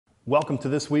Welcome to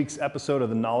this week's episode of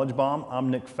The Knowledge Bomb. I'm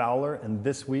Nick Fowler, and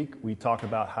this week we talk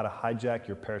about how to hijack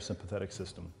your parasympathetic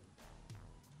system.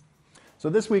 So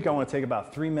this week I want to take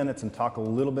about 3 minutes and talk a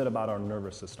little bit about our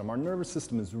nervous system. Our nervous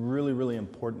system is really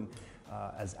important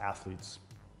as athletes.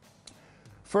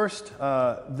 First,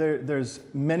 there's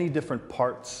many different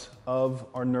parts of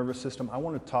our nervous system. I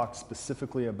want to talk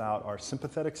specifically about our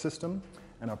sympathetic system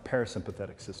and our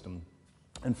parasympathetic system.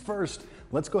 And first,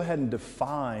 let's go ahead and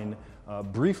define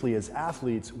briefly as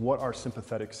athletes what our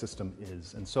sympathetic system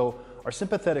is. And so our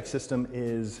sympathetic system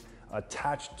is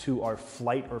attached to our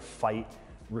flight or fight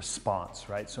response,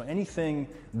 right? So anything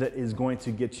that is going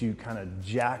to get you kind of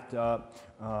jacked up,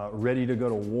 ready to go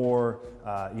to war,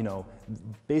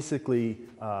 basically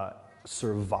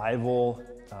survival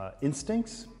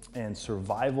instincts and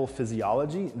survival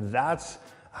physiology, that's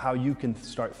how you can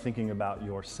start thinking about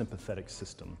your sympathetic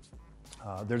system.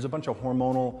 There's a bunch of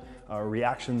hormonal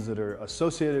reactions that are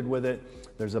associated with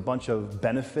it. There's a bunch of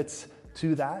benefits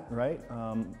to that, right?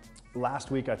 Last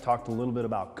week I talked a little bit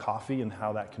about coffee and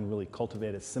how that can really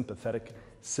cultivate a sympathetic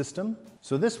system.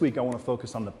 So this week I want to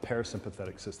focus on the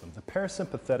parasympathetic system. The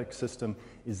parasympathetic system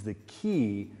is the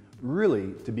key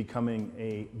really to becoming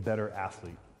a better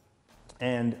athlete.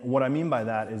 And what I mean by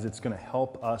that is it's going to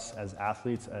help us as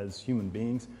athletes, as human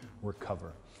beings,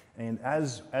 recover. And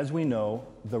as we know,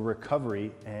 the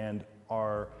recovery and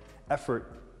our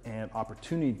effort and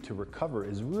opportunity to recover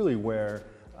is really where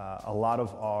a lot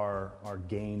of our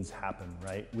gains happen,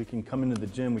 right? We can come into the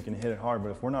gym, we can hit it hard, but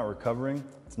if we're not recovering,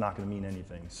 it's not going to mean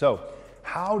anything. So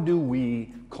how do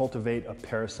we cultivate a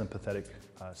parasympathetic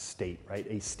state, right?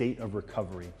 A state of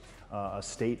recovery, a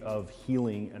state of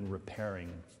healing and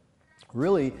repairing.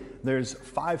 Really, there's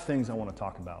 5 things I want to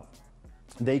talk about.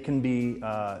 They can be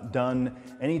done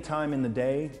anytime in the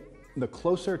day. The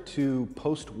closer to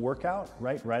post-workout,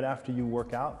 right after you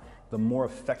work out, the more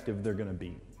effective they're going to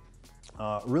be.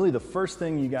 Really, the first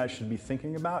thing you guys should be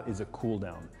thinking about is a cool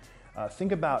down.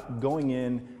 Think about going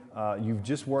in, you've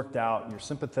just worked out, your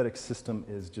sympathetic system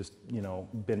is just,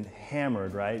 been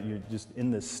hammered, right? You're just in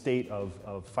this state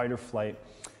of fight or flight.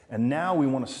 And now we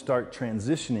want to start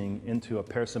transitioning into a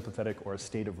parasympathetic or a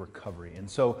state of recovery. And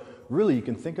so really you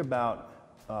can think about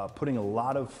putting a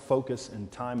lot of focus and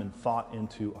time and thought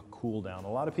into a cool down. A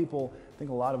lot of people, I think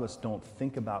a lot of us don't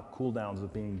think about cool downs as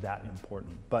being that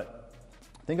important. But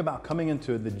think about coming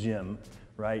into the gym,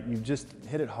 right? You've just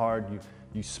hit it hard,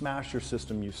 you smashed your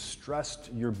system, you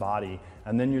stressed your body,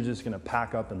 and then you're just going to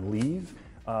pack up and leave.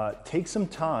 Take some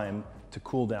time to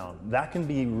cool down. That can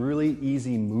be really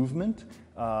easy movement,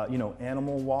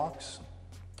 animal walks.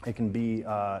 It can be,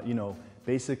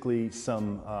 basically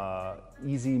some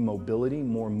easy mobility,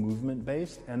 more movement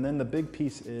based. And then the big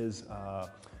piece is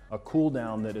a cool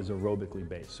down that is aerobically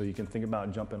based. So you can think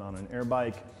about jumping on an air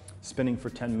bike, spinning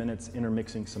for 10 minutes,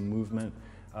 intermixing some movement,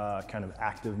 kind of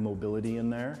active mobility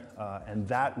in there. And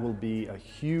that will be a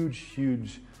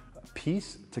huge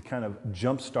piece to kind of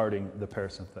jump-starting the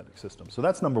parasympathetic system. So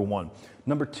that's number 1.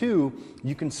 Number 2,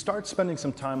 you can start spending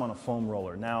some time on a foam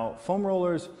roller. Now, foam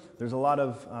rollers, there's a lot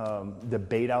of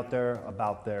debate out there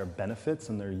about their benefits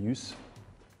and their use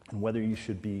and whether you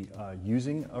should be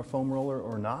using a foam roller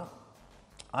or not.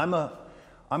 I'm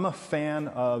a fan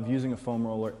of using a foam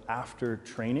roller after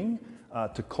training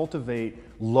to cultivate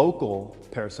local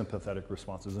parasympathetic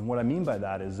responses. And what I mean by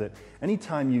that is that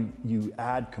anytime you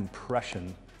add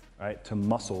compression, right, to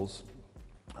muscles,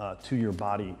 to your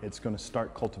body, it's going to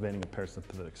start cultivating a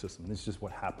parasympathetic system. This is just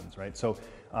what happens, right? So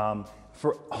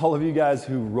for all of you guys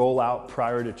who roll out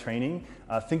prior to training,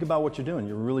 think about what you're doing.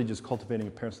 You're really just cultivating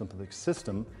a parasympathetic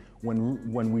system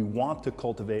when we want to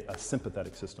cultivate a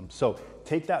sympathetic system. So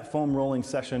take that foam rolling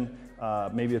session,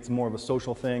 maybe it's more of a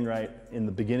social thing, right? In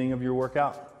the beginning of your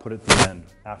workout, put it at the end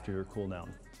after your cool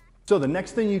down. So the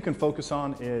next thing you can focus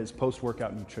on is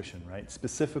post-workout nutrition, right?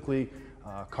 Specifically,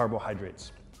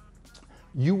 carbohydrates.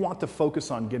 You want to focus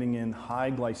on getting in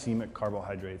high glycemic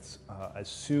carbohydrates as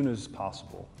soon as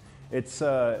possible. It's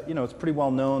it's pretty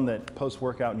well known that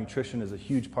post-workout nutrition is a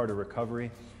huge part of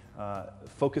recovery.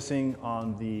 Focusing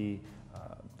on the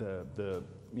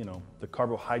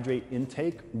carbohydrate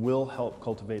intake will help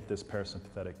cultivate this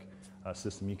parasympathetic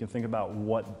system. You can think about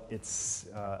what it's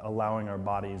allowing our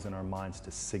bodies and our minds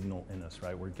to signal in us,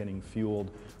 right? We're getting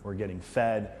fueled, we're getting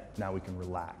fed, now we can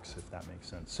relax, if that makes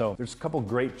sense. So there's a couple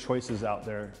great choices out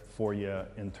there for you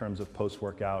in terms of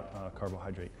post-workout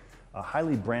carbohydrate.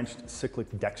 Highly branched cyclic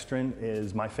dextrin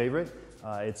is my favorite.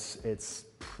 It's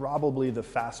probably the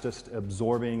fastest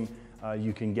absorbing.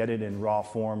 You can get it in raw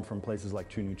form from places like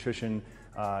True Nutrition.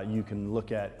 You can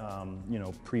look at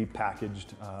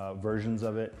pre-packaged versions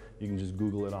of it. You can just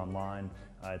Google it online.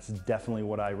 It's definitely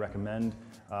what I recommend.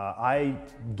 I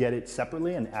get it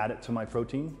separately and add it to my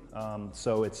protein.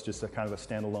 So it's just a kind of a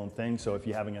standalone thing. So if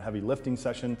you're having a heavy lifting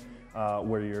session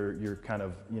where you're kind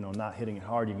of, not hitting it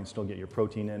hard, you can still get your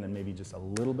protein in and maybe just a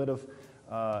little bit of,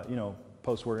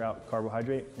 post-workout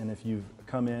carbohydrate. And if you've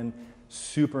come in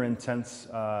super intense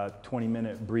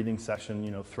 20-minute breathing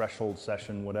session, threshold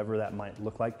session, whatever that might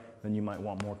look like, then you might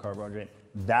want more carbohydrate.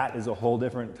 That is a whole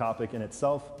different topic in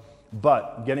itself.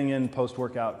 But getting in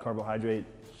post-workout carbohydrate,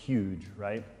 huge,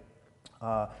 right?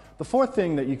 The fourth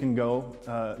thing that you can go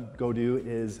do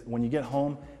is when you get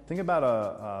home, think about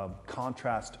a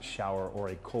contrast shower or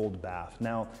a cold bath.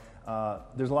 Now,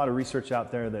 there's a lot of research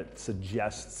out there that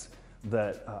suggests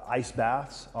that ice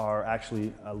baths are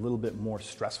actually a little bit more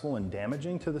stressful and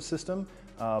damaging to the system,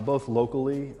 both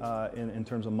locally in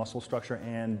terms of muscle structure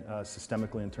and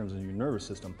systemically in terms of your nervous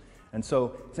system. And so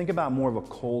think about more of a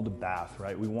cold bath,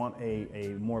 right? We want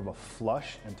a more of a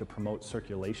flush and to promote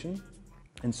circulation.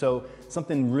 And so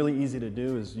something really easy to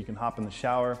do is you can hop in the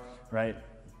shower, right?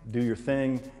 Do your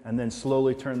thing, and then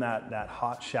slowly turn that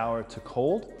hot shower to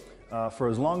cold for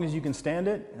as long as you can stand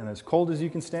it and as cold as you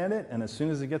can stand it. And as soon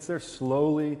as it gets there,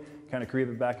 slowly kind of creep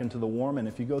it back into the warm. And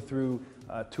if you go through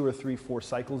 2 or 3, 4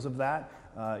 cycles of that,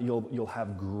 you'll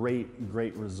have great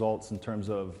results in terms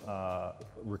of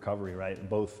recovery, right?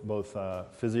 Both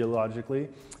physiologically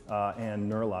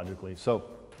and neurologically. So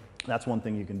that's one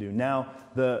thing you can do. Now,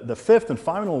 the fifth and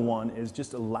final one is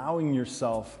just allowing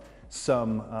yourself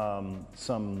some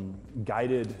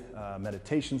guided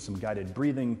meditation, some guided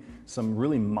breathing, some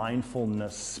really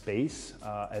mindfulness space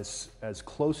as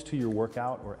close to your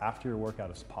workout or after your workout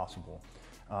as possible.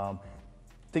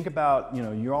 Think about,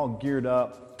 you're all geared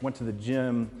up, went to the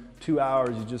gym, 2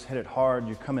 hours, you just hit it hard,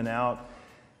 you're coming out.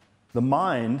 The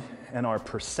mind and our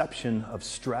perception of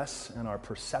stress and our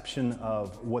perception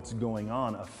of what's going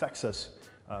on affects us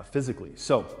physically.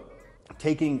 So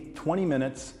taking 20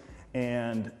 minutes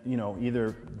and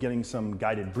either getting some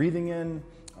guided breathing in,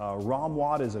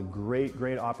 ROMWOD is a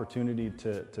great opportunity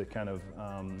to kind of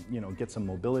get some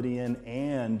mobility in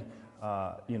and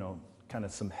kind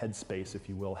of some Headspace, if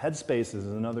you will. Headspace is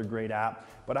another great app,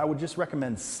 but I would just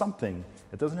recommend something.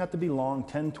 It doesn't have to be long,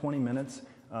 10, 20 minutes,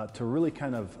 to really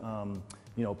kind of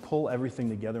pull everything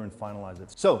together and finalize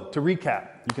it. So to recap,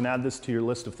 you can add this to your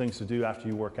list of things to do after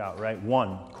you work out, right?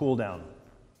 1, cool down.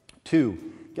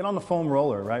 2, get on the foam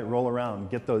roller, right? Roll around,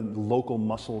 get the local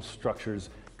muscle structures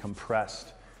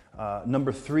compressed.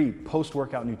 Number 3,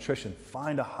 post-workout nutrition.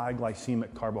 Find a high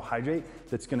glycemic carbohydrate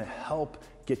that's gonna help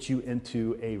get you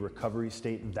into a recovery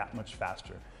state that much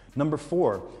faster. Number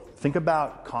 4, think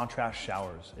about contrast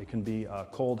showers. It can be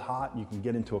cold, hot, you can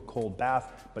get into a cold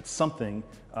bath, but something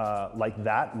like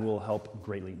that will help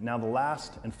greatly. Now the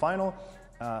last and final,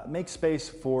 make space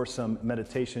for some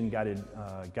meditation,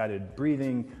 guided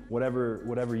breathing,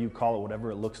 whatever you call it,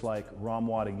 whatever it looks like.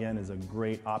 ROMWOD, again, is a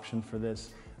great option for this.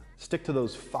 Stick to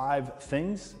those 5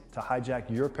 things to hijack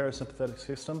your parasympathetic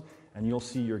system, and you'll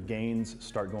see your gains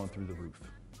start going through the roof.